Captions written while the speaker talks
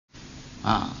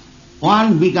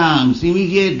one becomes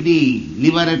immediately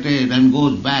liberated and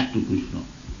goes back to Krishna,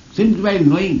 simply by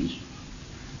knowing Krishna.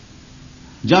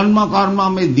 Janma karma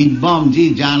me dibbam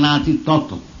ji janati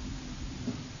tattva.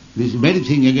 This very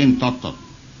thing again tattva.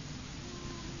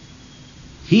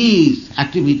 His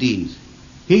activities,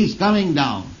 his coming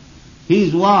down,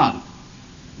 his work,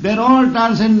 they are all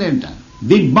transcendental.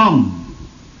 Dibbam,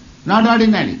 not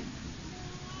ordinary.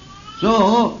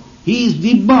 So, he is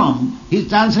dibbam, he is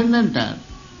transcendental.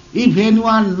 If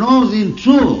anyone knows in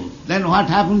truth, then what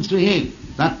happens to him?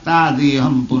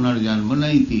 Tattadiham punarjanma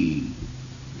naiti.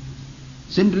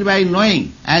 Simply by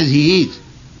knowing as he is,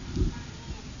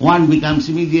 one becomes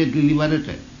immediately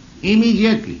liberated.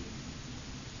 Immediately.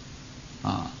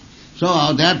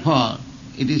 So therefore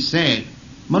it is said,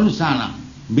 Manusana,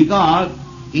 because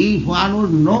if one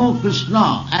would know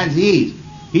Krishna as he is,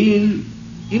 he will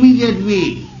immediately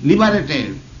be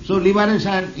liberated. So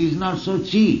liberation is not so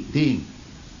cheap thing.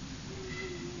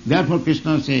 Therefore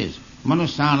Krishna says,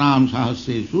 Manusanam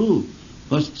sahasresu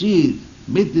kaschid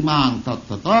vidimang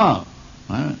tattata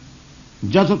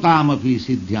jatatam api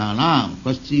siddhyanam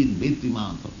kaschid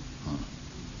vidimang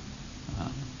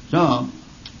tattata. So,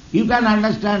 you can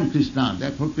understand Krishna.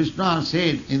 Therefore Krishna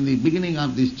said in the beginning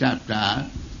of this chapter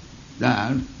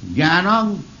that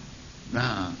jnanam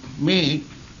jnanam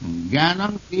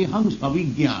teham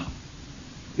savijnanam.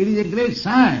 It is a great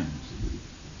science.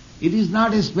 It is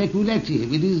not a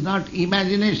speculative, it is not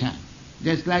imagination.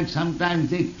 Just like sometimes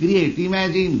they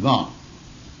imagine God.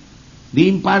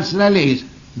 The impersonalists,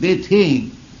 they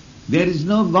think there is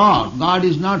no God. God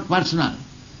is not personal,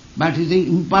 but is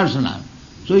impersonal.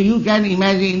 So you can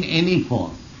imagine any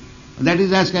form. That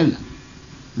is Askanda.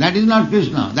 That is not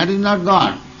Krishna, that is not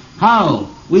God. How?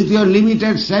 With your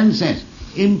limited senses,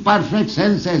 imperfect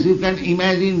senses, you can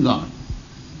imagine God.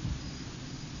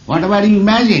 Whatever you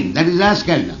imagine, that is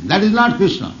Askanda. That is not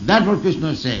Krishna. Therefore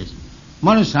Krishna says,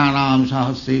 Manusanam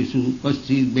sahasresu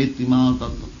kaschid vetima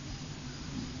tattva.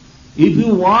 If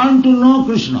you want to know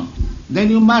Krishna, then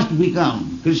you must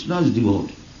become Krishna's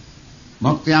devotee.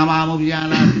 Bhaktivedanta Swami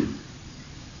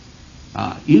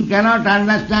Prabhupada. You cannot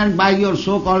understand by your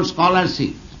so-called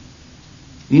scholarship,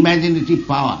 imaginative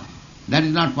power. That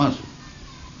is not possible.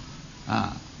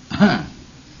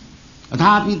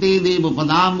 Athapi te deva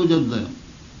padambujadaya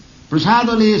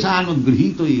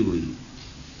prasadaleshanugrihito evayi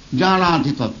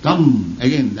janati tattam.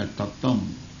 Again that tattam.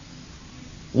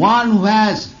 One who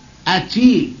has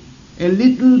achieved a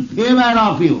little favor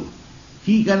of you,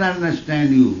 he can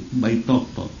understand you by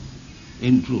tattva,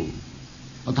 in truth.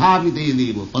 Athapi te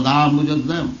deva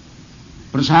padambujadam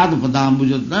prasad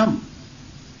padambujadam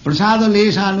prasada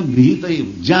leshanugrihita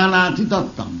eva janati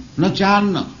tattam na cha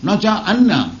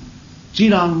anna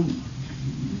chiram,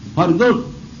 for good,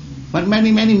 for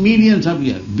many millions of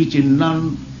years, which is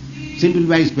none, simply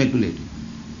by speculating.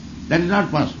 That is not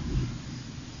possible.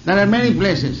 There are many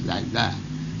places like that.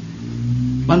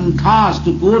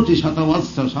 Panthastu koti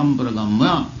satavastha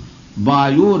sampragamya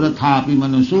vayo rathapi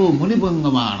manaso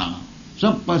munibhangamana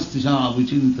sappastisa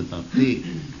vichintatate.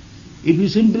 If you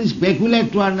simply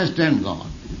speculate to understand God,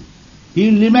 He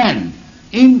will remain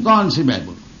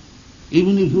inconceivable,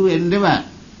 even if you endeavor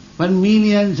for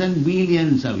millions and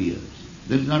billions of years.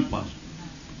 That is not possible.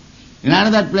 In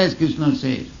another place Krishna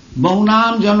says,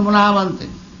 Bahunam janmanam ante.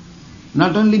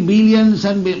 Not only billions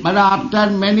and but after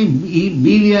many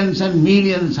billions and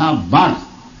millions of births,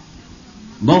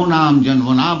 Bahunam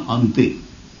janmanam ante.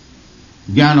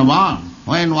 Jnanavan,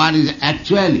 when one is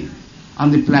actually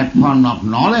on the platform of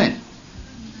knowledge,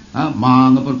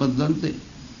 Mahanga prapadante,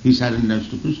 he surrenders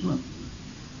to Krishna.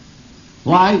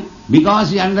 Why? Because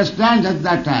he understands at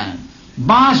that time,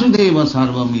 Vasudeva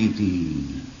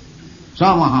sarvamiti,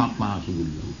 sa Mahatma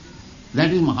Sugullam.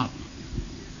 That is Mahatma.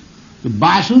 The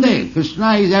Vasudeva,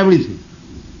 Krishna is everything.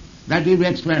 That will be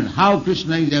explained, how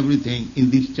Krishna is everything in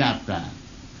this chapter.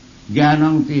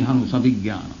 Jnanam tiham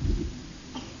savijnanam.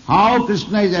 How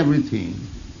Krishna is everything,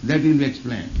 that will be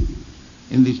explained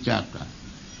in this chapter.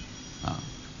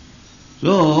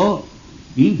 So,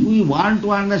 if we want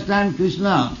to understand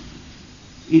Krishna,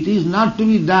 it is not to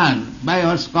be done by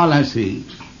our scholarship.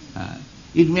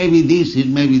 It may be this, it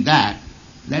may be that.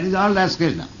 That is all that's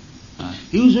Krishna.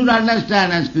 You should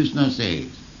understand as Krishna says.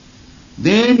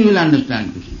 Then you will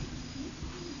understand Krishna.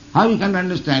 How you can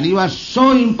understand? You are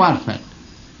so imperfect.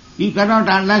 You cannot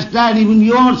understand even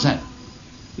yourself.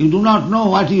 You do not know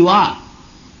what you are.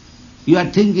 You are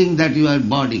thinking that you are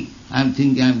body. I am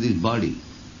thinking I am this body.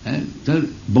 So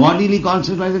bodily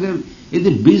concentration is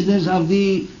the business of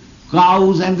the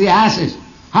cows and the asses.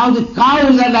 How the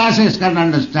cows and asses can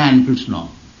understand Krishna?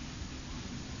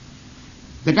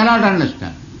 They cannot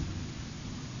understand.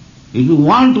 If you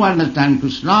want to understand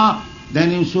Krishna,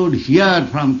 then you should hear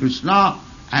from Krishna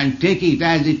and take it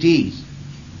as it is.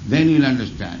 Then you will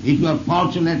understand. If you are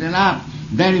fortunate enough,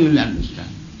 then you will understand.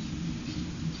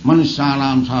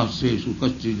 Manusyanam sahasreshu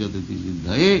kaschi jatati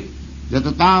siddhaye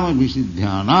jatatam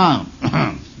visiddhyanam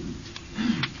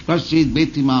kaschid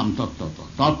vetimam tattata.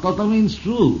 Tattata means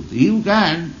truth. You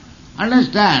can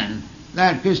understand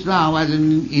that Krishna was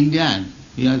an Indian.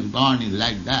 He was born in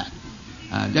like that.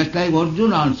 Just like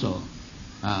Arjuna also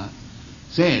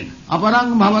said,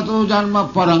 aparang bhavato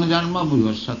janma parang janma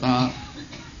bhuvasata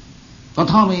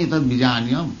katham etad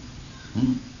vijanyam.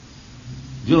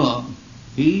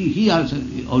 He also,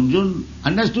 Arjuna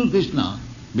understood Krishna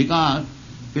because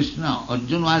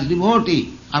Arjuna was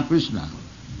devotee of Krishna.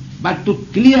 But to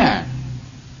clear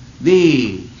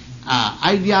the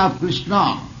idea of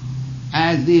Krishna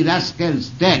as the rascal's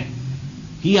death,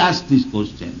 he asked this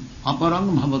question,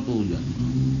 aparang bhavato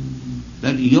janma,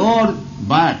 that your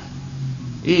birth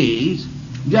is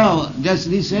just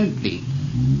recently,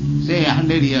 say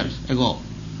 100 years ago,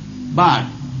 but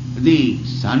the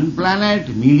sun planet,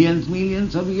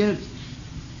 millions of years,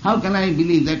 how can I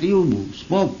believe that you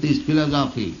spoke this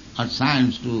philosophy or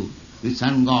science to the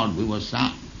sun god who was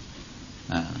sun?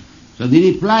 So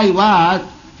the reply was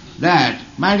that,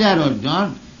 my dear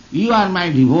Arjuna, you are my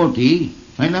devotee,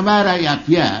 whenever I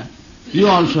appear, you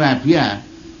also appear,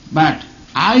 but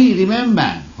I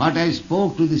remember what I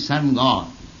spoke to the sun god.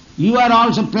 You are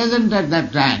also present at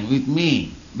that time with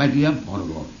me, but you have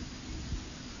forgotten.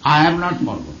 I have not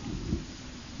forgotten.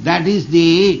 That is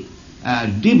the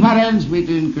difference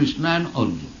between Krishna and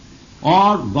Arjuna,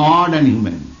 or God and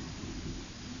human.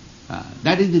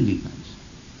 That is the difference.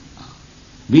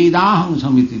 Vedaham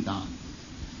samititan.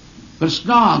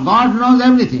 Krishna, God knows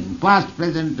everything, past,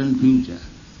 present and future.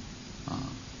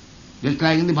 Just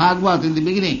like in the Bhagavad, in the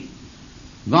beginning,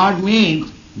 God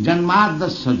means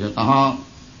janmadasya jataha,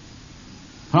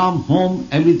 from whom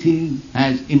everything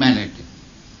has emanated.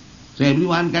 So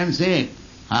everyone can say,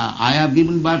 I have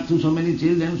given birth to so many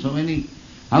children, so many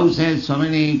houses, so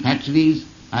many factories,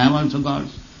 I am also God.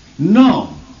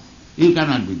 No, you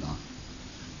cannot be God.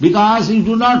 Because you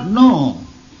do not know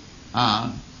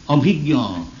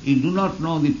abhigya, you do not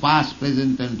know the past,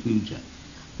 present and future.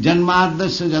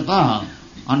 Janmadasya jataha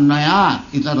annayat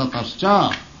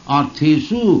itaratascha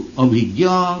artheshu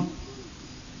abhigya.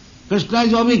 Krishna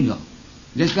is abhigya.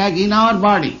 Just like in our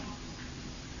body,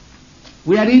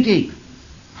 we are eating.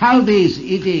 How this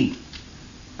eating,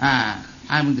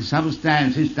 the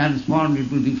substance is transformed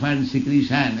into different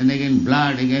secretion, and again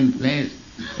blood, again flesh,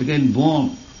 again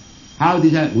bone. How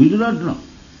these are, we do not know.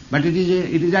 But it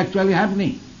is actually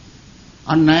happening.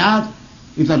 Annayat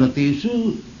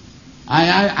itarateshu,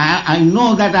 I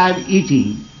know that I am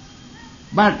eating,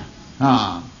 but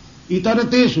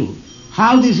itarateshu,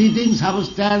 how this eating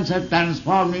substance has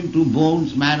transformed into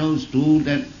bones, marrow, stool,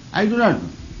 that I do not know.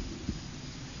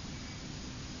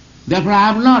 Therefore I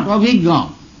am not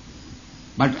avijna.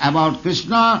 But about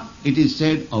Krishna it is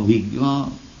said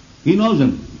avijna. He knows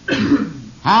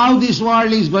everything. How this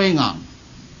world is going on,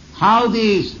 how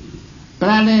these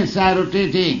planets are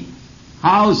rotating,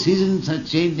 how seasons are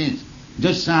changing.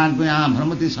 Jassarvaya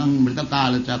bhramati samvrita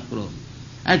kala chakra.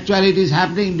 Actually it is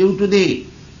happening due to the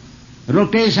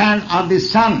rotation of the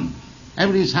sun.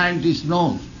 Every scientist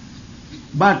knows.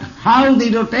 But how the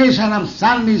rotation of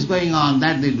sun is going on,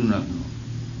 that they do not know.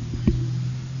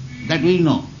 That we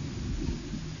know.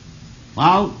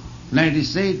 How? Like it is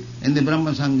said in the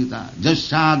Brahma Samhita,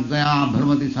 Jasyadvaya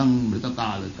bhramati samvrita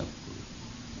kala chakra.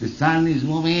 The sun is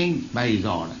moving by his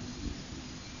order.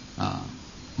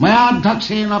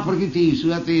 Mayadhakshena prakriti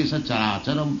suyate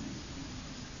sacharacharam.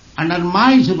 Under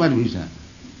my supervision,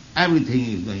 everything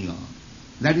is going on.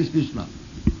 That is Krishna.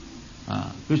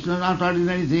 Krishna is not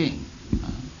ordinary thing.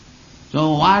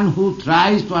 So one who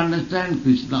tries to understand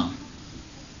Krishna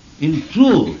in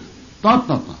truth,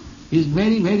 tattata, is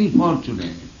very, very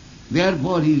fortunate.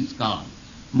 Therefore he is called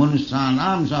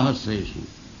Manusyanam sahasreshu.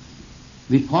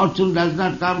 The fortune does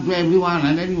not come to everyone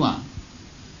and anyone.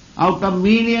 Out of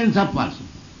millions of persons.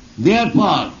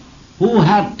 Therefore, who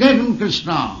have taken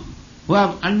Krishna, who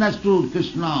have understood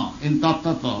Krishna in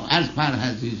tattata, as far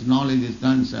as his knowledge is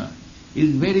concerned,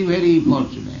 is very, very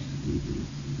fortunate.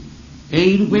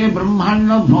 এই রূপে ব্রহ্মাণ্ড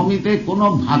ভ্রমিতে কোন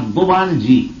ভাগ্যবান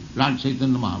জীব, Lord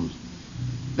Chaitanya Mahaprabhu,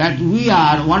 that we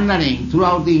are wandering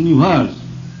throughout the universe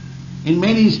in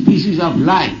many species of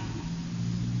life,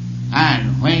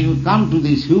 and when you come to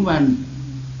this human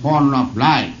form of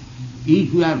life,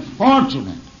 if you are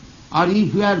fortunate, or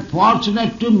if you are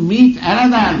fortunate to meet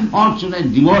another fortunate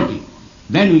devotee,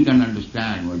 then we can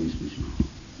understand what is Krishna.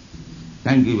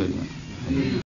 Thank you very much.